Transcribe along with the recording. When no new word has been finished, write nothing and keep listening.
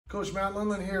Coach Matt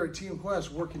Lindland here at Team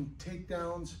Quest, working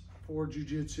takedowns for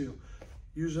Jiu-Jitsu,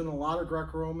 using a lot of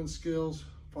Greco-Roman skills,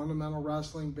 fundamental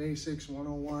wrestling, basics,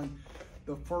 101.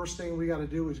 The first thing we got to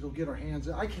do is go get our hands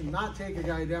in. I cannot take a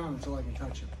guy down until I can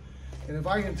touch him. And if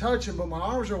I can touch him, but my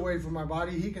arms are away from my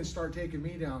body, he can start taking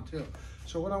me down too.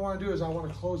 So what I want to do is I want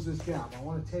to close this gap. I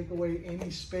want to take away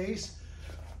any space.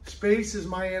 Space is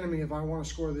my enemy if I want to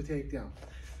score the takedown.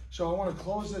 So I want to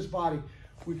close this body.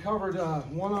 We covered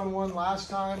one-on-one last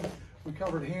time. We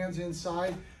covered hands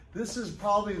inside. This is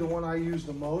probably the one I use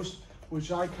the most,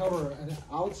 which I cover an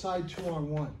outside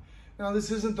two-on-one. Now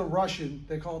this isn't the Russian.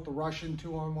 They call it the Russian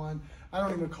two-on-one. I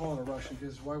don't even call it a Russian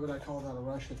because why would I call that a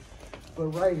Russian? But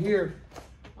right here,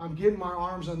 I'm getting my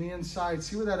arms on the inside.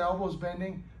 See where that elbow's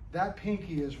bending? That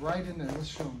pinky is right in there. Let's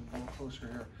show them a little closer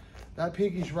here. That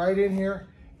pinky's right in here.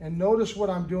 And notice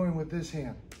what I'm doing with this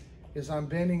hand is I'm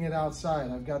bending it outside.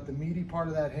 I've got the meaty part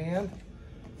of that hand.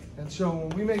 And so when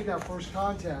we make that first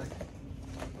contact,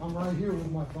 I'm right here with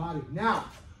my body. Now,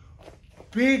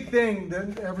 big thing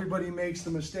that everybody makes the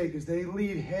mistake is they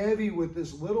lead heavy with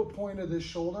this little point of this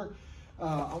shoulder.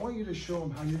 I want you to show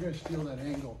them how you're gonna steal that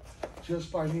angle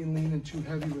just by me leaning too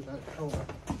heavy with that shoulder.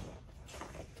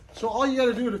 So all you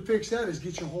gotta do to fix that is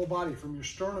get your whole body from your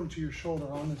sternum to your shoulder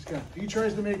on this guy. If he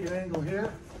tries to make an angle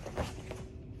here,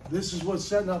 this is what's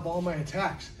setting up all my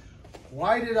attacks.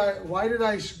 Why did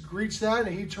I reach that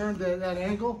and he turned that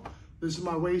angle? This is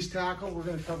my waist tackle. We're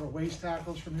gonna cover waist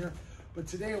tackles from here. But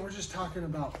today we're just talking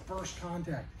about first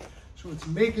contact. So it's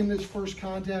making this first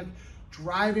contact,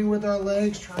 driving with our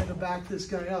legs, trying to back this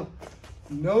guy up.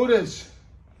 Notice,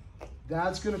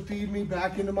 that's gonna feed me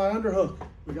back into my underhook.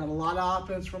 We got a lot of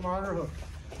offense from our underhook.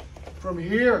 From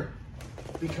here,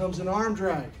 becomes an arm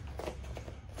drag.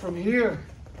 From here,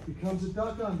 becomes a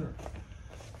duck under.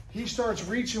 He starts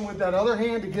reaching with that other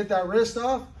hand to get that wrist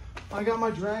off. I got my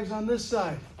drags on this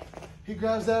side. He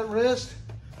grabs that wrist.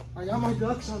 I got my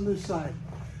ducks on this side.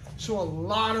 So a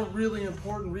lot of really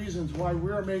important reasons why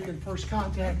we're making first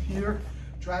contact here,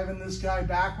 driving this guy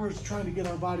backwards, trying to get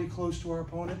our body close to our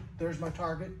opponent. There's my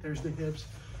target, there's the hips.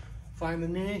 Find the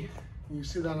knee, and you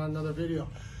see that on another video.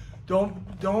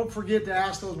 Don't forget to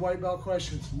ask those white belt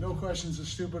questions. No question's a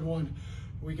stupid one.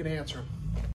 We can answer them.